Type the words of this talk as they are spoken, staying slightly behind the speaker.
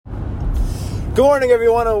Good morning,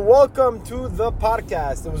 everyone, and welcome to the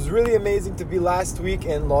podcast. It was really amazing to be last week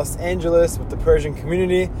in Los Angeles with the Persian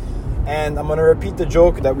community, and I'm going to repeat the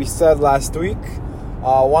joke that we said last week.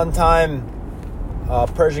 One time, a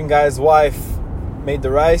Persian guy's wife made the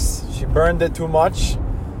rice. She burned it too much,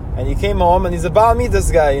 and he came home, and he's a Baal Midas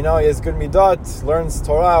guy, he has good midot, learns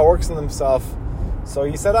Torah, works on himself. So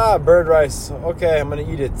he said, bird rice, okay, I'm going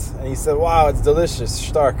to eat it. And he said, wow, it's delicious,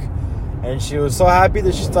 stark. And she was so happy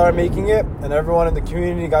that she started making it, and everyone in the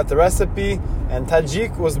community got the recipe, and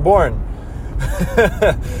Tajik was born.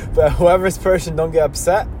 But whoever's Persian, don't get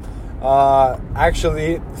upset.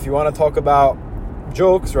 Actually, if you want to talk about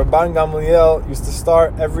jokes, Rabban Gamliel used to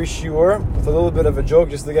start every shiur with a little bit of a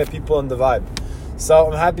joke just to get people in the vibe. So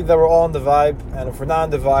I'm happy that we're all in the vibe, and if we're not in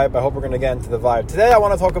the vibe, I hope we're going to get into the vibe. Today I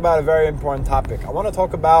want to talk about a very important topic. I want to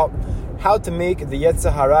talk about how to make the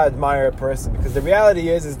Yetzer Hara admire a person, because the reality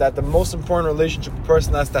is that the most important relationship a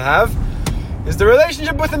person has to have is the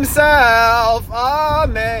relationship with himself.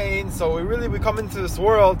 Amen. So we come into this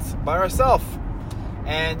world by ourselves,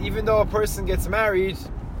 and even though a person gets married,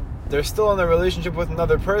 they're still in a relationship with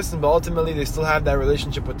another person, but ultimately they still have that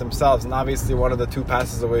relationship with themselves, and obviously one of the two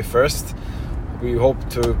passes away first. We hope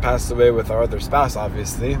to pass away with our other spouse,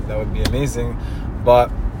 obviously. That would be amazing.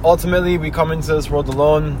 But ultimately, we come into this world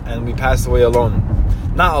alone, and we pass away alone.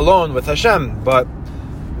 Not alone with Hashem, but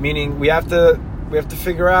meaning we have to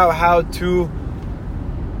figure out how to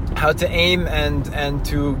aim and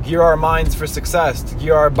to gear our minds for success, to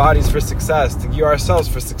gear our bodies for success, to gear ourselves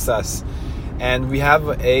for success. And we have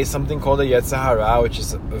something called a Yetzer Hara, which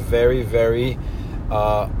is a very, very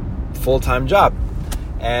full-time job.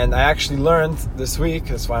 And I actually learned this week,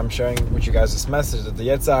 that's why I'm sharing with you guys this message, that the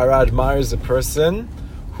Yetzer Hara admires a person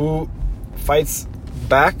who fights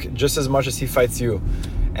back just as much as he fights you.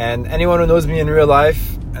 And anyone who knows me in real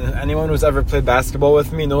life, and anyone who's ever played basketball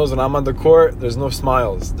with me, knows when I'm on the court, there's no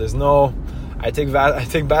smiles. I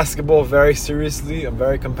take basketball very seriously. I'm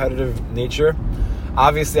very competitive nature.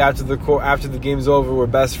 Obviously, after the game's over, we're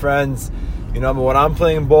best friends. But when I'm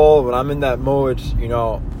playing ball, when I'm in that mode,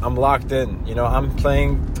 I'm locked in. I'm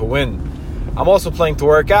playing to win. I'm also playing to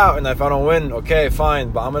work out, and if I don't win, okay, fine,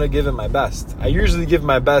 but I'm going to give it my best. I usually give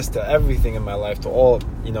my best to everything in my life, to all,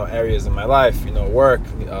 areas in my life, work,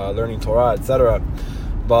 learning Torah, etc.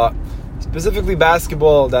 But specifically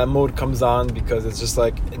basketball, that mode comes on because it's just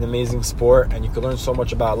like an amazing sport, and you can learn so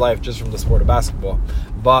much about life just from the sport of basketball.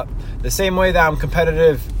 But the same way that I'm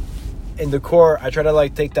competitive in the core, I try to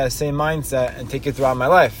take that same mindset and take it throughout my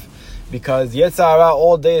life, because Yetzer Hara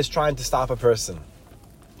all day is trying to stop a person.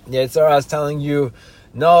 Yetzer Hara is telling you,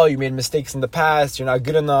 no, you made mistakes in the past, you're not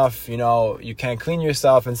good enough, you can't clean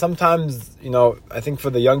yourself. And sometimes, I think for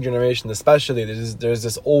the young generation especially, there's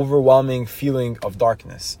this overwhelming feeling of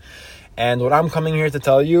darkness. And what I'm coming here to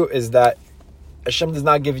tell you is that Hashem does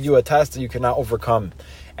not give you a test that you cannot overcome.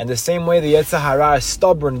 And the same way the Yetzer Hara is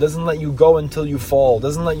stubborn, doesn't let you go until you fall,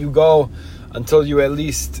 doesn't let you go until you at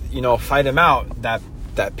least, fight him out.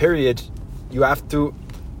 That period, you have to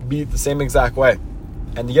be the same exact way.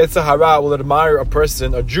 And the Yetzer Hara will admire a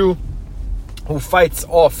person, a Jew, who fights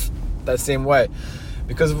off that same way.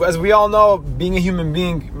 Because as we all know, being a human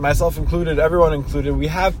being, myself included, everyone included, we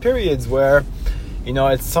have periods where,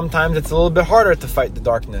 sometimes it's a little bit harder to fight the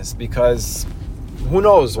darkness, because who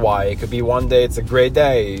knows why? It could be one day it's a great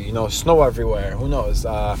day, snow everywhere. Who knows?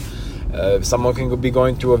 Someone can be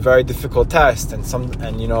going through a very difficult test, and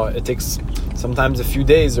it takes sometimes a few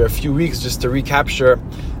days or a few weeks just to recapture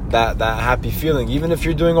that happy feeling. Even if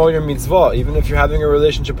you're doing all your mitzvah, even if you're having a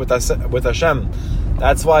relationship with Hashem,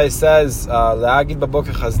 that's why it says, "Le'agid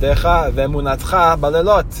b'boker chazdecha ve'emunatcha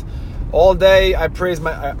balelot." All day I praise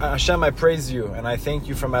Hashem. I praise you and I thank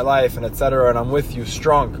you for my life and etc. And I'm with you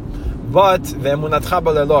strong. But ve'emunatcha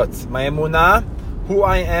balelot, my emunah, who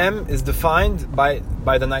I am, is defined by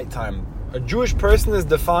the nighttime. A Jewish person is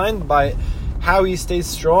defined by how he stays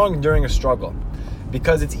strong during a struggle.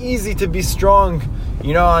 Because it's easy to be strong,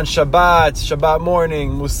 on Shabbat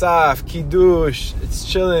morning, Musaf, Kiddush, it's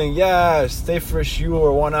chilling, stay for a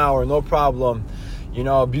shiur 1 hour, no problem.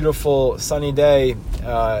 A beautiful sunny day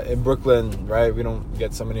in Brooklyn, right? We don't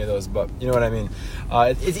get so many of those, but you know what I mean.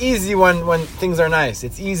 It's easy when things are nice.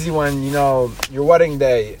 It's easy when, your wedding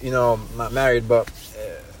day, not married, but,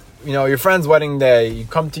 your friend's wedding day, you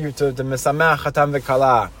come to Mesameh Chatan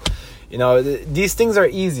V'Kala. These things are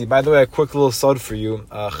easy. By the way, a quick little sod for you.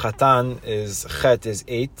 Chatan is, Chet is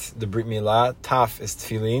 8, the Brit Milah, Taf is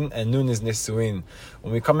Tefillin, and Nun is Nisuin.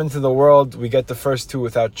 When we come into the world, we get the first two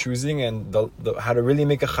without choosing, and how to really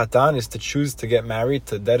make a Chatan is to choose to get married,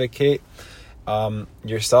 to dedicate,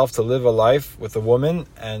 yourself to live a life with a woman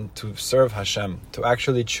and to serve Hashem, to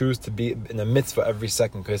actually choose to be in a mitzvah every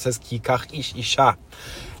second, because it says ki kach ish isha,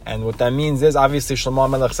 and what that means is, obviously Shlomo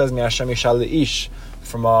HaMelech says mi Hashem isha leish,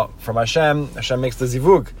 from Hashem makes the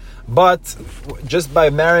zivug, but just by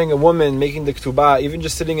marrying a woman, making the ketubah, even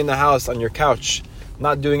just sitting in the house on your couch,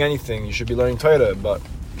 not doing anything, you should be learning Torah, but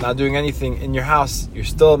not doing anything in your house, you're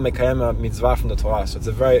still mekayem a mitzvah from the Torah. So it's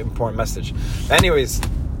a very important message. Anyways,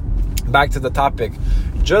 back to the topic.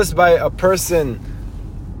 Just by a person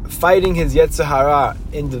fighting his Yetzer Hara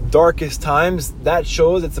in the darkest times, that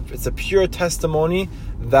shows it's a pure testimony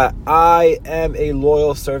that I am a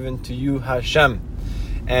loyal servant to you, Hashem.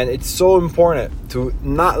 And it's so important to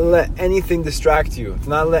not let anything distract you, to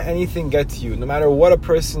not let anything get to you, no matter what a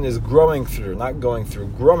person is growing through,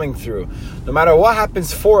 no matter what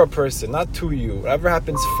happens for a person, not to you, whatever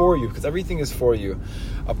happens for you, because everything is for you.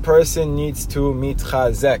 A person needs to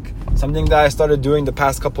mitchazek. Something that I started doing the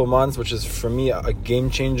past couple of months, which is for me a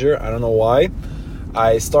game changer, I don't know why.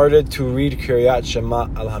 I started to read Kiryat Shema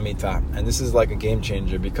al Hamita, and this is like a game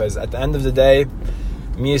changer, because at the end of the day,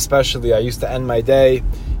 me especially, I used to end my day,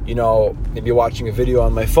 maybe watching a video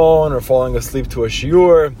on my phone or falling asleep to a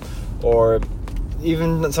shiur, or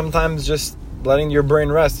even sometimes just letting your brain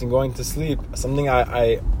rest and going to sleep. Something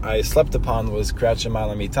I slept upon was Kriyat Shema al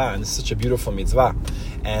Hamita, and it's such a beautiful mitzvah.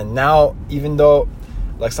 And now, even though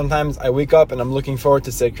like sometimes I wake up and I'm looking forward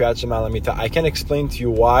to say Kriyat Shema al Hamita, I can't explain to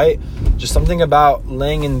you why. Just something about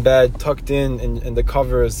laying in bed, tucked in the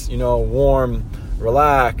covers, warm,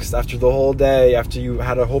 relaxed after the whole day, after you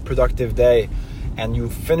had a whole productive day, and you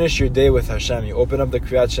finish your day with Hashem. You open up the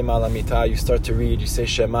Kriyat Shema al Hamita, you start to read, you say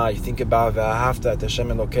Shema, you think about Ve'ahavta et Hashem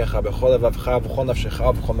Elokecha b'chol levavcha v'chol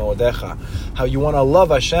nafshecha v'chol me'odecha. How you want to love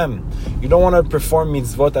Hashem. You don't want to perform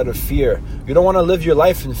mitzvot out of fear. You don't want to live your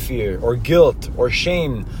life in fear or guilt or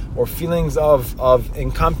shame or feelings of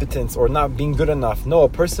incompetence or not being good enough. No, a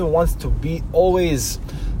person wants to be always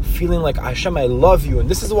feeling like, Hashem, I love you, and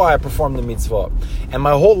this is why I perform the mitzvah. And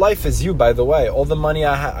my whole life is you, by the way. All the money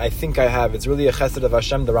I think I have, it's really a chesed of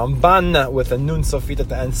Hashem. The Ramban, with a nun sofit at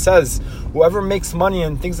the end, says, whoever makes money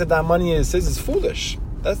and thinks that money is his is foolish.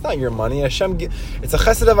 That's not your money. Hashem, it's a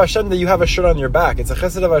chesed of Hashem that you have a shirt on your back. It's a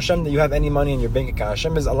chesed of Hashem that you have any money in your bank account.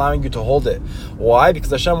 Hashem is allowing you to hold it. Why? Because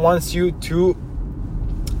Hashem wants you to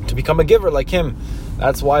become a giver like Him.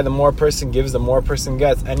 That's why the more a person gives, the more a person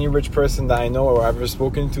gets. Any rich person that I know or I've ever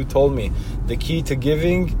spoken to told me the key to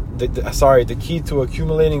giving, the key to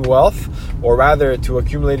accumulating wealth, or rather to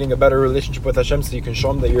accumulating a better relationship with Hashem, so you can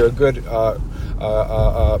show Him that you're a good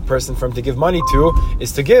person for Him to give money to,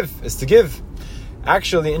 is to give.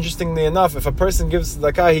 Actually, interestingly enough, if a person gives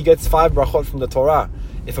tzedakah, he gets 5 brachot from the Torah.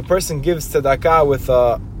 If a person gives tzedakah with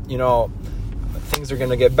things are going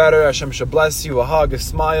to get better, Hashem should bless you, a hug, a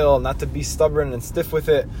smile, not to be stubborn and stiff with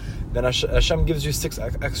it, then Hashem gives you 6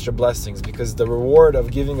 extra blessings, because the reward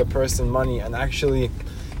of giving a person money and actually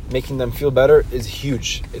making them feel better is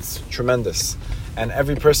huge. It's tremendous. And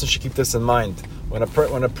every person should keep this in mind. When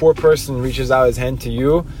a poor person reaches out his hand to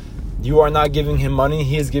you, you are not giving him money,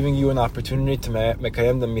 he is giving you an opportunity to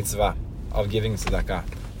mekayem the mitzvah of giving tzedakah.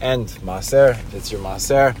 And maaser, it's your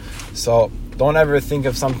maaser. So don't ever think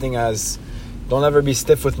of something as, don't ever be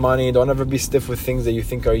stiff with money. Don't ever be stiff with things that you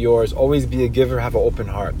think are yours. Always be a giver. Have an open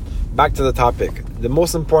heart. Back to the topic. The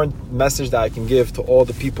most important message that I can give to all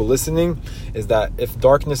the people listening is that if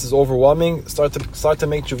darkness is overwhelming, start to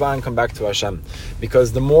make tshuva and come back to Hashem.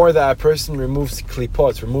 Because the more that a person removes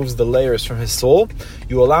klipot, removes the layers from his soul,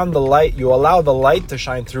 you allow the light to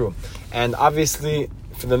shine through. And obviously,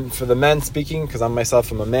 for the men speaking, because I'm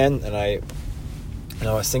myself am a man and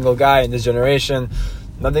a single guy in this generation,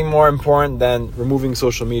 nothing more important than removing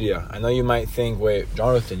social media. I know you might think, wait,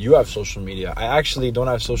 Jonathan, you have social media. I actually don't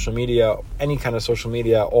have social media, any kind of social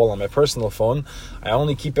media, all on my personal phone. I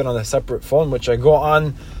only keep it on a separate phone, which I go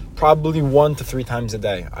on probably 1 to 3 times a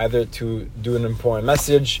day, either to do an important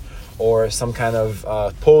message or some kind of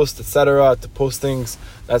post, etc., to post things.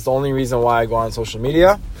 That's the only reason why I go on social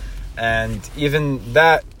media. And even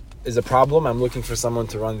that is a problem. I'm looking for someone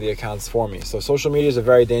to run the accounts for me. So social media is a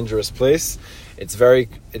very dangerous place. There's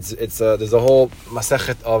a whole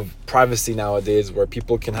masechet of privacy nowadays where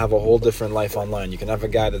people can have a whole different life online. You can have a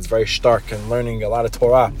guy that's very stark and learning a lot of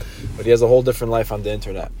Torah, but he has a whole different life on the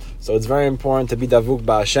internet. So it's very important to be davuk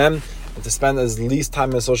ba'Hashem and to spend as least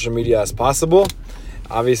time on social media as possible.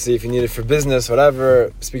 Obviously, if you need it for business,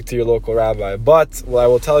 whatever, speak to your local rabbi. But what I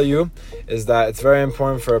will tell you is that it's very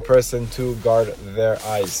important for a person to guard their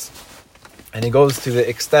eyes. And it goes to the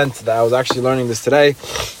extent that I was actually learning this today.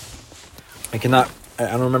 I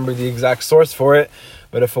don't remember the exact source for it,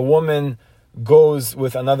 but if a woman goes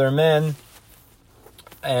with another man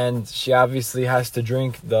and she obviously has to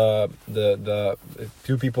drink the if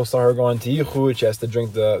two people saw her going to yichud, she has to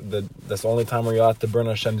drink that's the only time where you're allowed to burn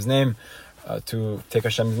Hashem's name, to take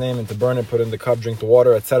Hashem's name and to burn it, put it in the cup, drink the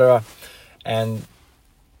water, etc. And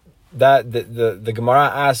that the Gemara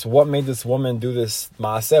asks, what made this woman do this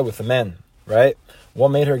maaseh with a man, right? What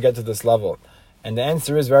made her get to this level? And the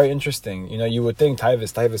answer is very interesting. You would think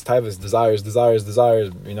Taivas, desires.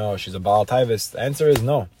 She's a Baal Taivas. The answer is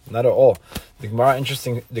no, not at all. The Gemara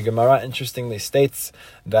interestingly states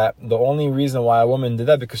that the only reason why a woman did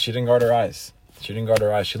that because she didn't guard her eyes.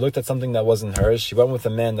 She looked at something that wasn't hers. She went with a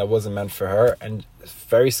man that wasn't meant for her, and it's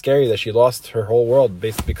very scary that she lost her whole world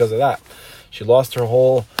based because of that. She lost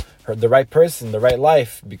the right person, the right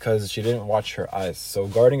life, because she didn't watch her eyes. So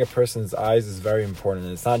guarding a person's eyes is very important.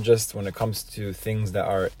 It's not just when it comes to things that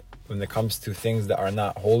are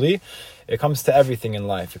not holy. It comes to everything in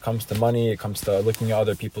life. It comes to money. It comes to looking at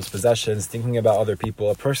other people's possessions, thinking about other people.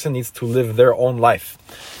 A person needs to live their own life,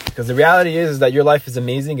 because the reality is that your life is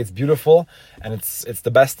amazing. It's beautiful, and it's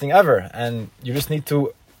the best thing ever. And you just need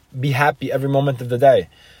to be happy every moment of the day.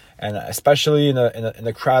 And especially in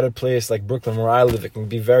a crowded place like Brooklyn, where I live, it can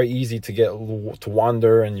be very easy to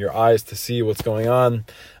wander and your eyes to see what's going on.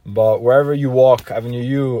 But wherever you walk, Avenue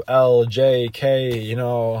U, L, J, K,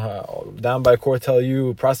 down by Cortel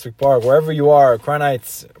U, Prospect Park, wherever you are, Crown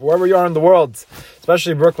Heights, wherever you are in the world,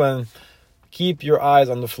 especially Brooklyn, keep your eyes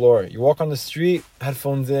on the floor. You walk on the street,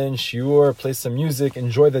 headphones in, shiur, play some music,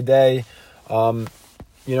 enjoy the day.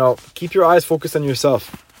 Keep your eyes focused on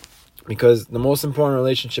yourself. Because the most important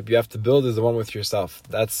relationship you have to build is the one with yourself.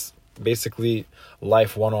 That's basically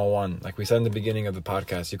life 101. Like we said in the beginning of the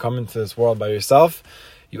podcast, you come into this world by yourself,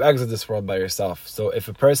 you exit this world by yourself. So if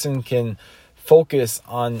a person can focus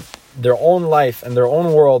on their own life and their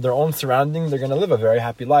own world, their own surrounding, they're going to live a very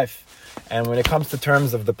happy life. And when it comes to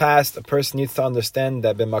terms of the past, a person needs to understand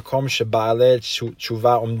that b'makom sheba'alei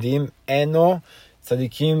tshuva umdim eno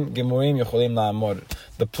tzadikim gemurim yocholim la'amor.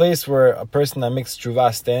 The place where a person that makes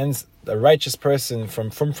tshuva stands, a righteous person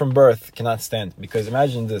from birth cannot stand. Because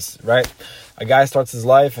imagine this, right? A guy starts his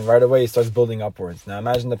life and right away he starts building upwards. Now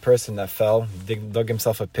imagine the person that fell, dug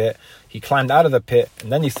himself a pit, he climbed out of the pit,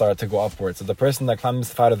 and then he started to go upwards. So the person that climbed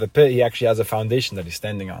himself out of the pit, he actually has a foundation that he's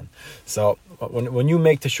standing on. So when you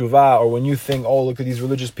make teshuvah, or when you think, oh, look at these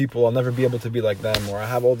religious people, I'll never be able to be like them, or I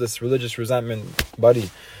have all this religious resentment, buddy,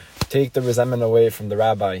 take the resentment away from the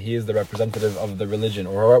rabbi. He is the representative of the religion.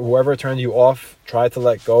 Or whoever turned you off, try to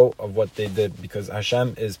let go of what they did. Because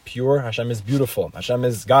Hashem is pure, Hashem is beautiful, Hashem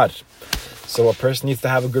is God. So a person needs to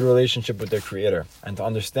have a good relationship with their Creator. And to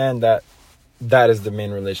understand that is the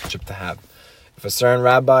main relationship to have. If a certain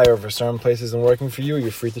rabbi or if a certain place isn't working for you,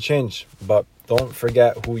 you're free to change. But don't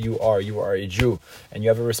forget who you are. You are a Jew. And you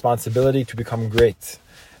have a responsibility to become great.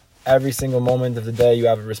 Every single moment of the day, you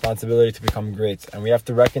have a responsibility to become great. And we have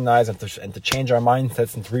to recognize and to change our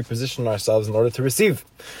mindsets and to reposition ourselves in order to receive.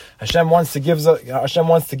 Hashem wants to give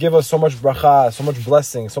us so much bracha, so much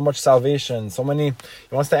blessing, so much salvation, He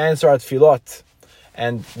wants to answer our tefillot.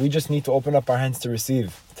 And we just need to open up our hands to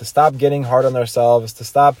receive. To stop getting hard on ourselves, to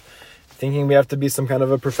stop thinking we have to be some kind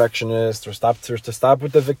of a perfectionist, or to stop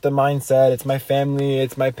with the victim mindset. It's my family,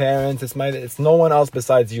 it's my parents, it's no one else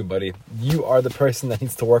besides you, buddy. You are the person that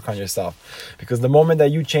needs to work on yourself. Because the moment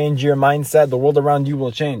that you change your mindset, the world around you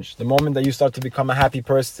will change. The moment that you start to become a happy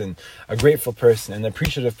person, a grateful person, an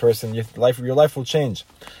appreciative person, your life will change.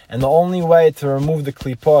 And the only way to remove the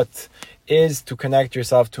klipot is to connect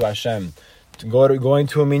yourself to Hashem. Going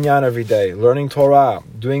to a minyan every day, learning Torah,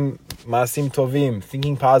 doing maasim tovim,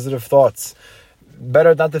 thinking positive thoughts.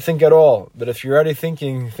 Better not to think at all, but if you're already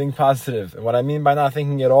thinking, think positive. And what I mean by not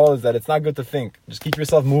thinking at all is that it's not good to think. Just keep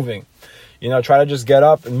yourself moving. Try to just get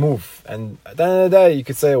up and move. And at the end of the day, you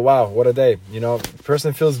could say, wow, what a day. A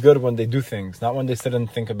person feels good when they do things, not when they sit and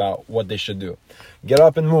think about what they should do. Get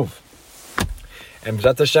up and move. And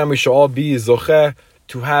B'ezrat Hashem, we should all be zocheh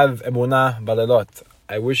to have emunah balelot.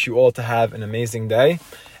 I wish you all to have an amazing day.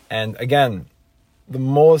 And again, the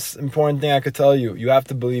most important thing I could tell you, you have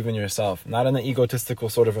to believe in yourself, not in an egotistical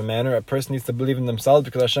sort of a manner. A person needs to believe in themselves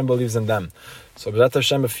because Hashem believes in them. So B'ezrat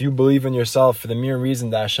Hashem, if you believe in yourself for the mere reason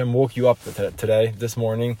that Hashem woke you up today, this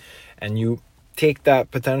morning, and you take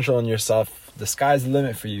that potential in yourself, the sky's the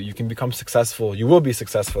limit for you. You can become successful. You will be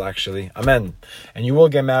successful, actually. Amen. And you will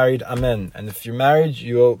get married. Amen. And if you're married,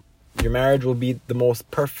 your marriage will be the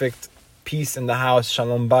most perfect peace in the house,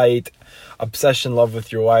 shalom bayit, obsession, love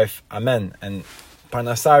with your wife, amen. And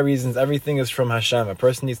parnasah reasons, everything is from Hashem. A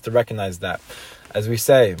person needs to recognize that. As we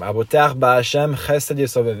say, if a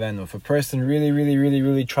person really, really, really,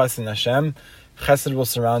 really trusts in Hashem, chesed will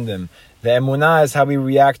surround him. The emunah is how we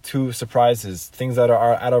react to surprises, things that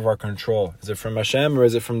are out of our control. Is it from Hashem or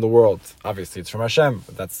is it from the world? Obviously, it's from Hashem.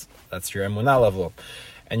 But that's your emunah level.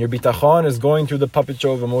 And your bitachon is going through the puppet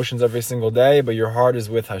show of emotions every single day, but your heart is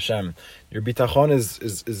with Hashem. Your bitachon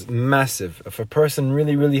is massive. If a person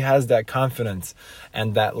really, really has that confidence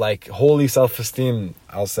and that holy self-esteem,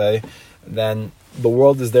 I'll say, then the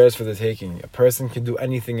world is theirs for the taking. A person can do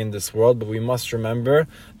anything in this world, but we must remember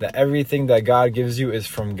that everything that God gives you is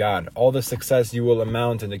from God. All the success you will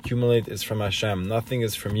amount and accumulate is from Hashem. Nothing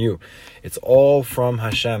is from you. It's all from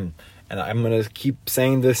Hashem. And I'm going to keep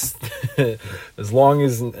saying this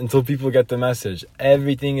until people get the message.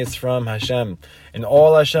 Everything is from Hashem. And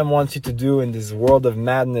all Hashem wants you to do in this world of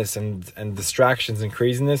madness and distractions and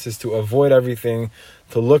craziness is to avoid everything,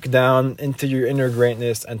 to look down into your inner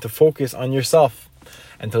greatness and to focus on yourself.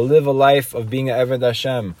 And to live a life of being an Eved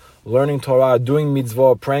Hashem, learning Torah, doing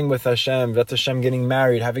mitzvah, praying with Hashem, Vet Hashem, getting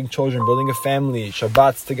married, having children, building a family,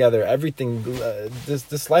 Shabbats together, everything.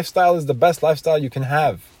 This lifestyle is the best lifestyle you can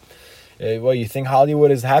have. Well, you think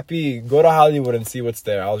Hollywood is happy? Go to Hollywood and see what's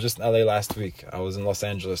there. I was just in LA last week. I was in Los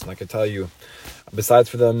Angeles, and I could tell you, besides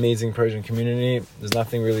for the amazing Persian community, there's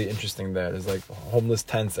nothing really interesting there. There's homeless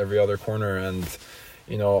tents every other corner, and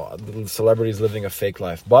the celebrities living a fake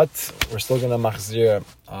life. But we're still gonna machzir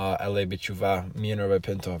LA b'tshuva, me and Rabbi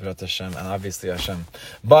Pinto, V'rat Hashem, and obviously Hashem.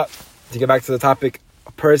 But to get back to the topic,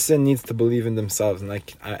 a person needs to believe in themselves, and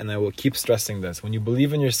I will keep stressing this. When you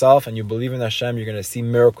believe in yourself and you believe in Hashem, you're going to see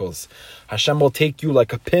miracles. Hashem will take you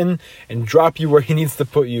like a pin and drop you where He needs to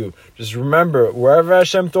put you. Just remember, wherever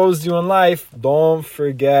Hashem throws you in life, don't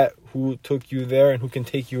forget who took you there and who can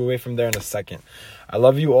take you away from there in a second. I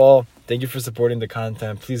love you all. Thank you for supporting the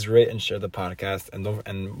content. Please rate and share the podcast,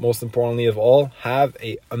 and most importantly of all, have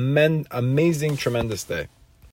a amazing, tremendous day.